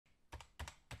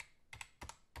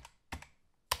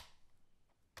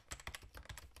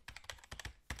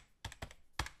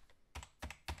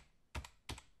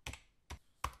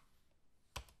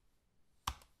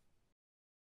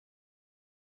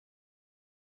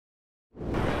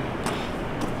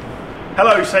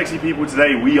Hello sexy people,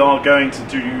 today we are going to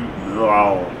do...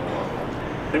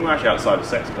 I think we're actually outside a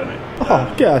sex clinic.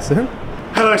 Oh, get us in.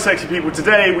 Hello sexy people,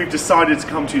 today we've decided to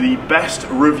come to the best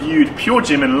reviewed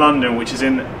PureGym in London, which is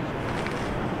in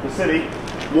the city,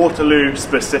 Waterloo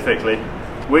specifically.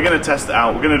 We're going to test it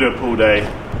out, we're going to do a pool day.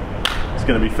 It's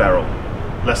going to be feral.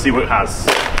 Let's see what it has.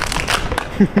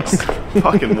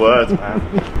 Fucking words, man.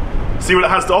 See what it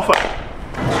has to offer.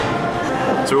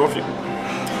 So we're off you.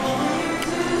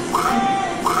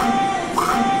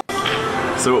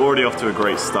 So we're already off to a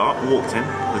great start. Walked in,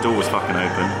 the door was fucking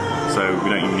open, so we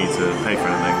don't even need to pay for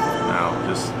anything. Now,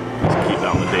 just keep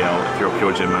that on the DL. If you're a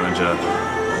PureGym manager,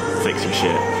 fix your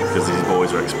shit, because these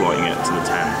boys are exploiting it to the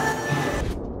 10.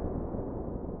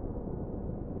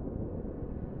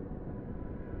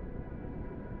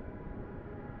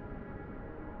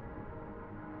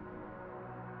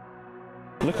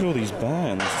 Look at all these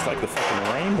bands, it's like the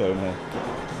fucking rainbow now.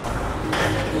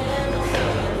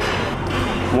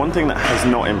 One thing that has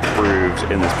not improved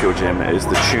in this PureGym is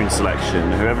the tune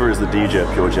selection. Whoever is the DJ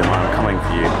at PureGym, I'm coming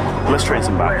for you. Let's train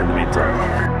some back in the meantime.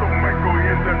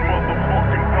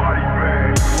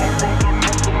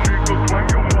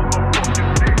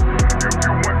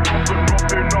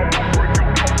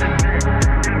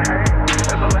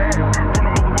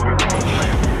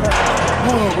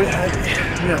 Oh, we're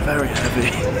heavy. We are very heavy.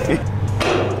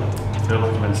 I feel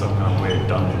like I'm in some kind of weird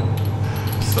dungeon.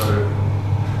 So,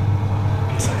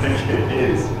 I think it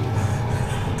is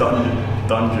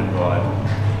dungeon vibe.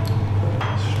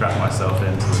 Strap myself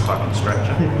into the fucking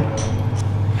stretcher.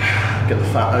 Get the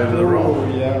fat over the roll. Oh,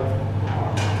 yeah.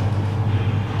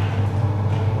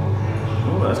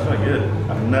 Oh, that's quite good.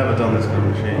 I've never done this kind of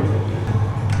machine.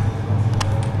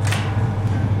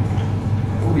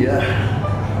 Oh yeah.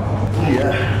 Oh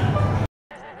yeah.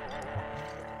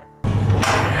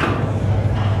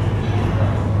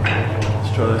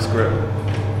 Let's try this grip.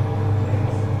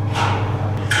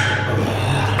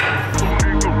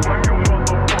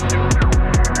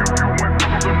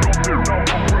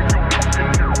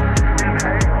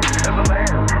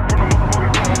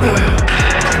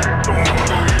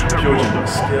 PureGym got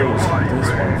skills like this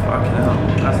one, fucking hell,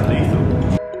 that's lethal.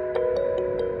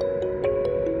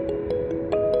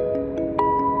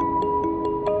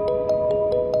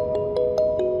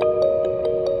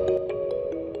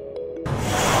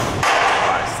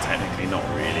 That's technically not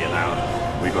really allowed.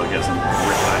 We've got to get some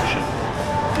grip action.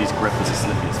 These grippers are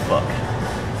slippy as fuck.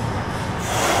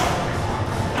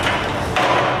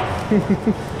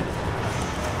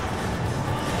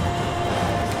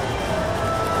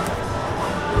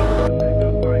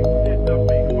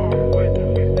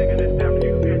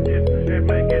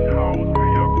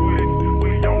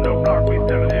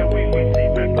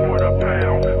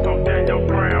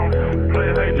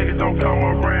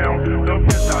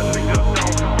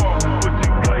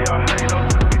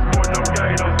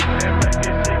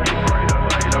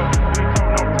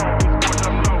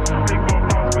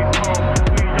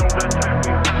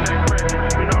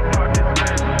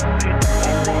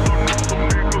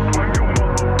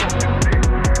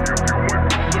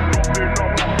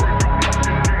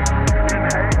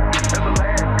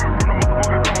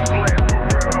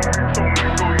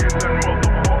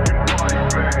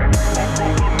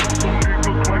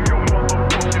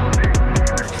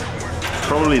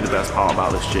 Probably the best part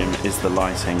about this gym is the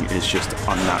lighting is just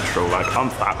unnatural. Like, I'm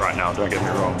fat right now, don't get me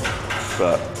wrong,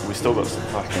 but we still got some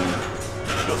fucking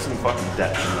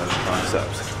depth in those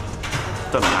triceps.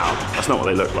 Don't know how. That's not what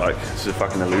they look like. It's a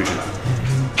fucking illusion.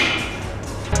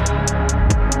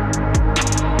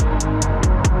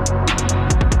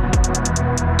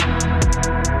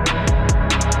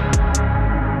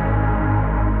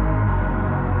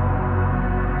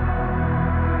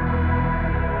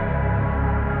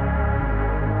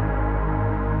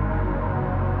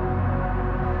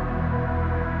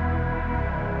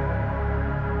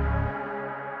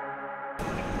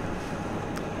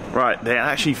 Right, they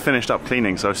actually finished up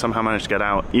cleaning, so somehow managed to get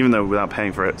out, even though without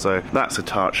paying for it, so that's a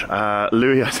touch.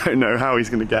 Louis, I don't know how he's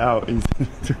going to get out. He's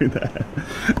through there.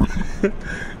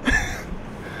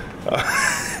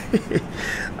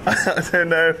 I don't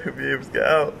know if he'll be able to get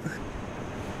out.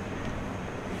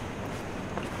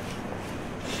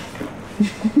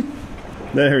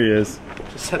 There he is.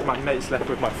 Just said my mate's left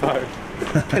with my phone.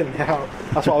 Pinned me out.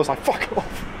 That's why I was like, fuck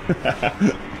off.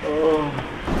 Oh.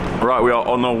 Right, we are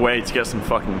on our way to get some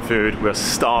fucking food. We're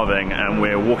starving and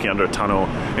we're walking under a tunnel.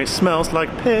 It smells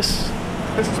like piss.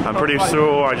 I'm pretty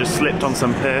sure I just slipped on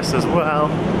some piss as well.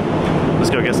 Let's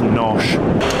go get some nosh.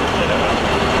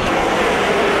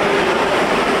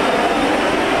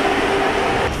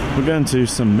 We're going to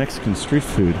some Mexican street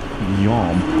food.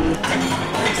 Yum.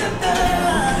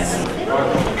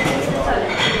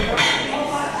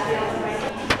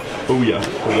 Oh yeah.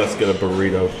 Well, let's get a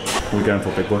burrito. What are we going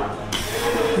for, big boy?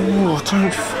 Oh, I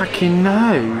don't fucking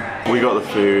know. We got the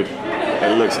food.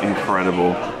 It looks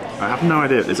incredible. I have no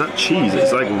idea. Is that cheese?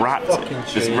 It's like wrapped.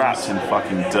 It's wrapped in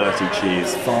fucking dirty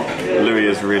cheese. Louis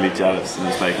is really jealous and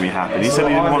it's making me happy. And he said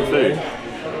he didn't want food.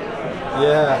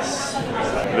 Yes.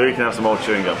 Louis can have some more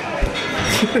chewing gum.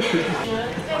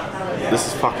 This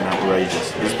is fucking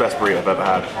outrageous. This is the best burrito I've ever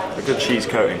had. A good cheese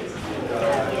coating.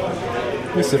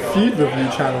 It's a food review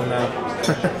channel now.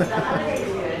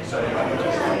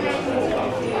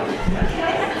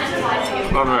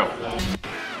 Unreal.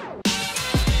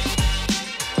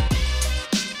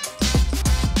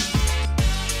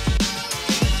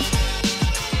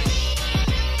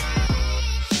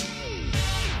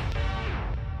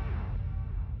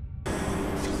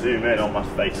 Zoom in on my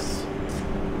face.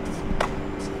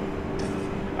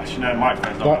 Actually, no,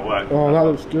 microphone's not going to work. Oh, that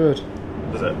looks good.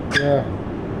 Does it? Yeah.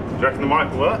 Do you reckon the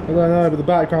mic will work? I don't know, but the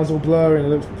background's all blurry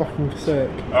and it looks fucking sick.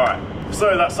 Alright,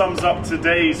 so that sums up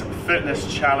today's fitness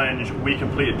challenge. We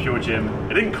completed PureGym.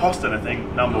 It didn't cost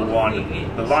anything, number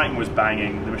one. The lighting was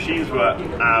banging. The machines were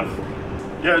av.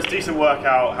 Yeah, it was a decent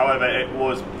workout. However, it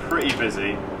was pretty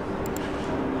busy.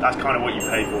 That's kind of what you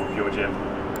pay for with PureGym.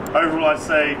 Overall, I'd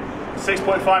say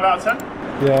 6.5 out of 10.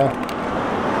 Yeah.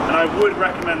 And I would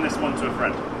recommend this one to a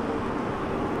friend.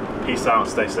 Peace out,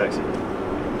 stay sexy.